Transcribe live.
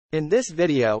In this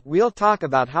video, we'll talk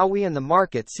about how we in the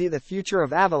market see the future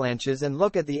of avalanches and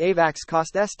look at the Avax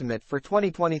cost estimate for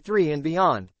 2023 and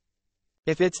beyond.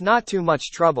 If it's not too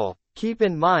much trouble, keep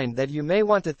in mind that you may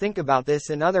want to think about this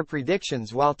in other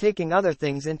predictions while taking other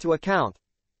things into account.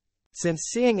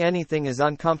 Since seeing anything is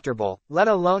uncomfortable, let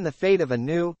alone the fate of a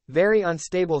new, very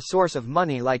unstable source of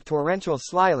money like torrential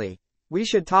slily, we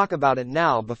should talk about it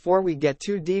now before we get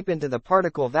too deep into the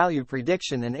particle value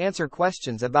prediction and answer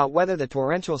questions about whether the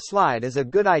torrential slide is a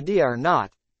good idea or not,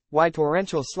 why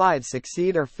torrential slides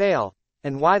succeed or fail,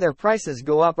 and why their prices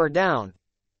go up or down.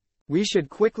 We should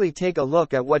quickly take a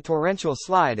look at what torrential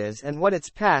slide is and what its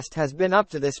past has been up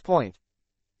to this point.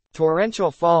 Torrential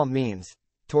fall means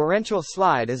torrential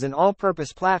slide is an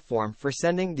all-purpose platform for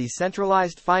sending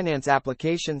decentralized finance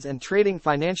applications and trading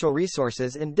financial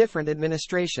resources in different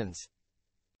administrations.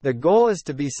 The goal is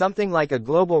to be something like a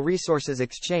global resources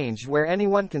exchange where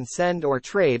anyone can send or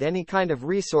trade any kind of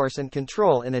resource and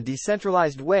control in a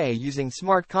decentralized way using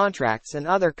smart contracts and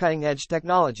other cutting-edge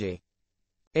technology.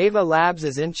 Ava Labs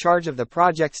is in charge of the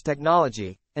project's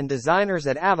technology, and designers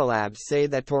at Avalabs say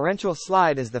that Torrential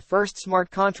Slide is the first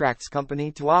smart contracts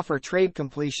company to offer trade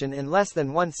completion in less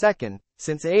than 1 second,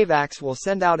 since Avax will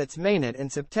send out its mainnet in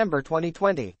September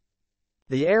 2020.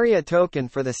 The area token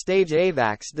for the stage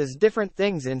Avax does different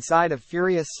things inside of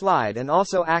Furious Slide and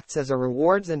also acts as a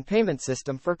rewards and payment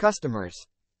system for customers.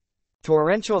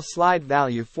 Torrential Slide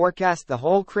value forecast: the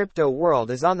whole crypto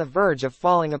world is on the verge of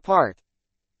falling apart.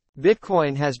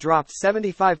 Bitcoin has dropped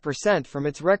 75% from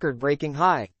its record-breaking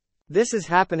high. This is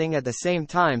happening at the same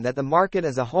time that the market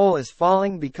as a whole is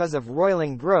falling because of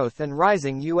roiling growth and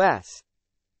rising U.S.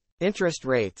 interest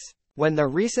rates. When the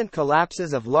recent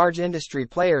collapses of large industry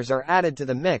players are added to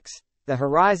the mix, the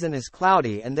horizon is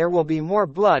cloudy and there will be more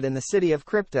blood in the city of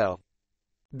crypto.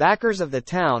 Backers of the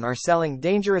town are selling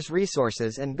dangerous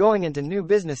resources and going into new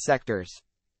business sectors.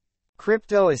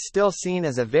 Crypto is still seen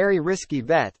as a very risky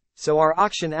bet, so our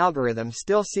auction algorithm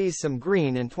still sees some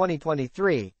green in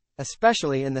 2023,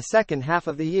 especially in the second half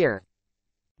of the year.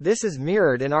 This is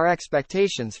mirrored in our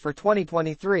expectations for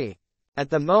 2023. At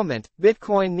the moment,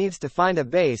 Bitcoin needs to find a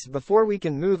base before we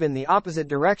can move in the opposite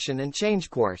direction and change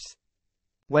course.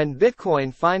 When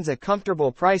Bitcoin finds a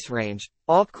comfortable price range,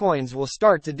 altcoins will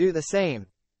start to do the same.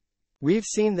 We've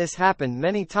seen this happen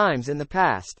many times in the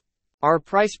past. Our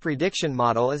price prediction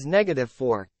model is negative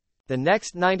for the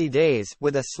next 90 days,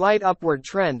 with a slight upward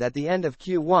trend at the end of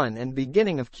Q1 and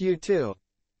beginning of Q2.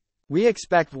 We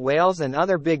expect whales and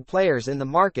other big players in the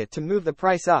market to move the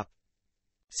price up.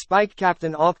 Spike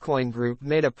Captain Altcoin Group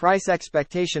made a price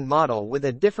expectation model with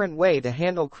a different way to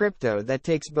handle crypto that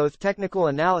takes both technical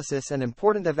analysis and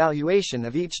important evaluation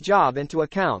of each job into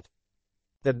account.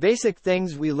 The basic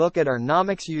things we look at are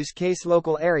nomics use case,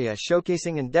 local area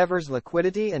showcasing endeavors,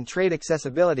 liquidity and trade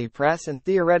accessibility, press and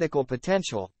theoretical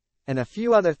potential, and a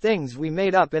few other things we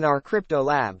made up in our crypto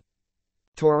lab.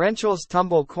 Torrential's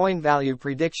tumble coin value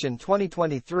prediction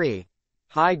 2023.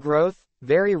 High growth,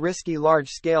 very risky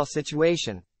large-scale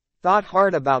situation. Thought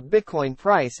hard about Bitcoin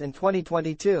price in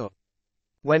 2022.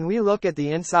 When we look at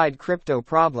the inside crypto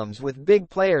problems with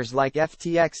big players like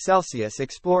FTX, Celsius,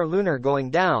 Explore, Lunar going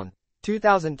down,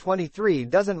 2023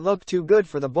 doesn't look too good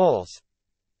for the bulls.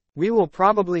 We will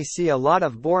probably see a lot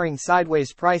of boring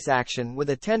sideways price action with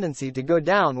a tendency to go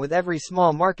down with every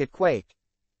small market quake.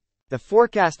 The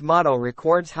forecast model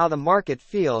records how the market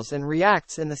feels and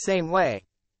reacts in the same way.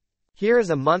 Here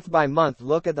is a month-by-month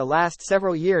look at the last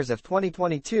several years of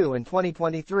 2022 and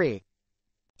 2023.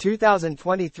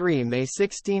 2023 May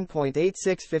 16.86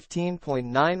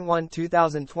 15.91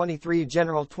 2023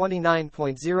 General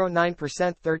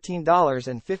 29.09%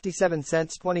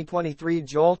 $13.57 2023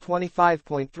 Joel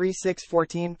 25.36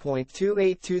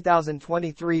 14.28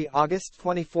 2023 August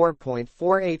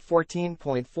 24.48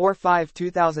 14.45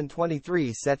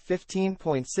 2023 Set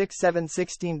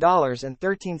 15.67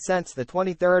 $16.13 the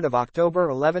 23rd of October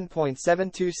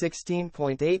 11.72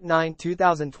 16.89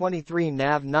 2023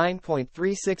 NAV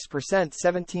 9.36%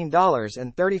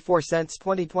 $17.34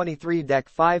 2023 DEC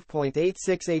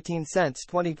 5.86 18 cents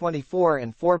 2024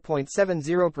 and 4.70%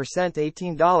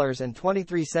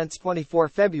 $18.23 24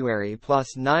 February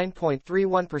plus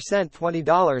 9.31%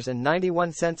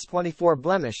 $20.91 24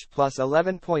 Blemish plus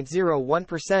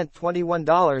 11.01%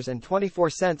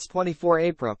 $21.24 24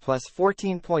 April plus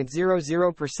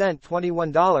 14.00%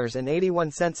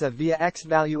 $21.81 Avia X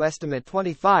value estimate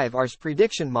 25 Ars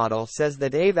prediction model says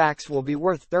that Avax will be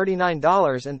worth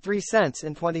 $39.03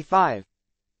 in 25.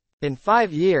 In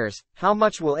 5 years, how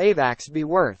much will Avax be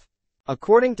worth?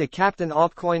 According to Captain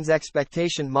Altcoin's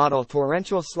expectation model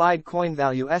Torrential Slide coin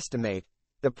value estimate,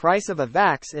 the price of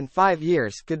Avax in 5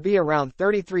 years could be around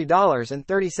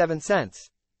 $33.37.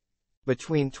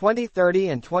 Between 2030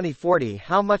 and 2040,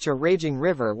 how much a raging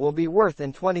river will be worth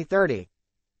in 2030?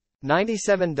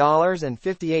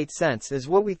 $97.58 is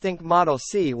what we think Model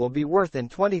C will be worth in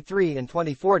 2023 and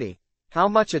 2040. How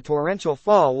much a torrential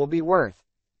fall will be worth?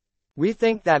 We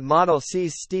think that Model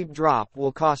C's steep drop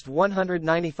will cost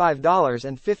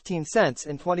 $195.15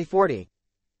 in 2040.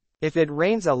 If it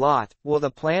rains a lot, will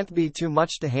the plant be too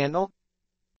much to handle?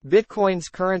 Bitcoin's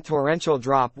current torrential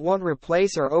drop won't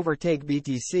replace or overtake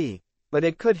BTC, but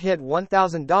it could hit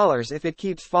 $1,000 if it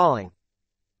keeps falling.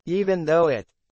 Even though it